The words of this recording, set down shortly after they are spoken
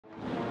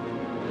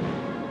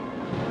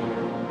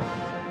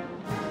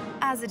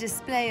As a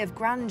display of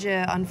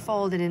grandeur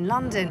unfolded in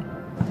London,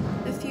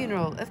 the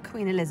funeral of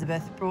Queen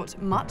Elizabeth brought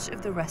much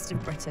of the rest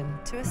of Britain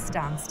to a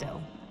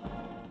standstill.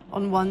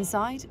 On one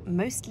side,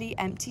 mostly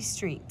empty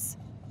streets,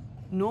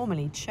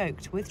 normally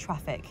choked with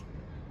traffic.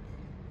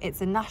 It's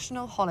a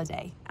national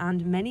holiday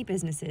and many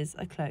businesses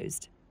are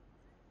closed.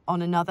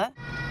 On another,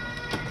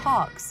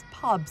 parks,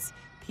 pubs,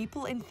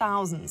 people in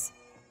thousands,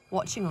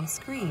 watching on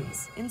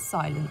screens in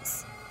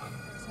silence.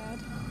 Sad.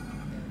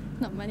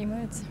 Not many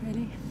words,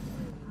 really.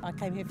 I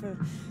came here for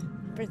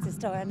Princess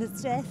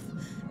Diana's death.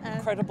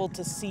 Incredible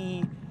to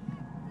see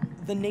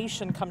the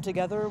nation come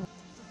together.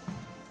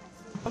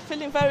 I'm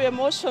feeling very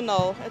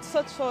emotional. It's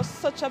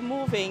such a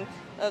moving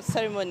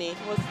ceremony.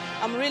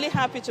 I'm really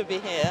happy to be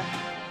here.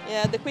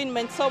 Yeah, the Queen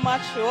meant so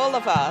much to all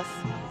of us.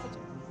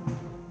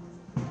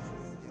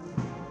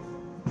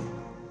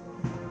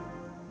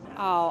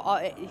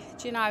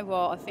 Do you know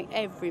what? I think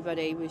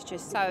everybody was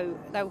just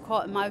they were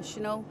quite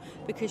emotional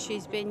because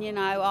she's been,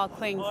 our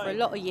queen for a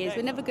lot of years.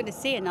 We're never going to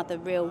see another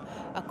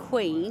a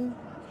queen.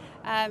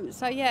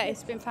 So yeah,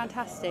 it's been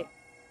fantastic.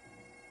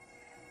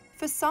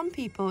 For some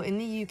people in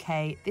the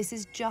UK, this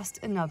is just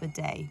another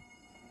day.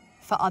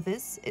 For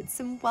others, it's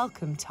some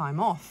welcome time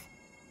off.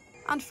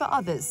 And for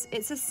others,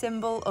 it's a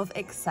symbol of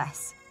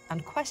excess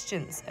and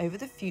questions over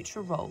the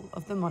future role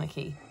of the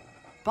monarchy.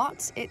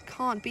 But it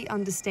can't be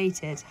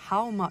understated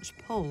how much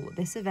pull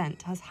this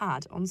event has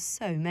had on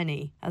so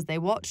many as they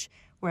watch,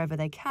 wherever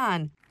they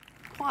can,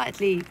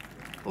 quietly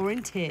or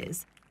in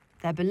tears,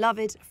 their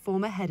beloved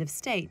former head of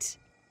state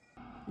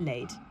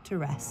laid to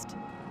rest.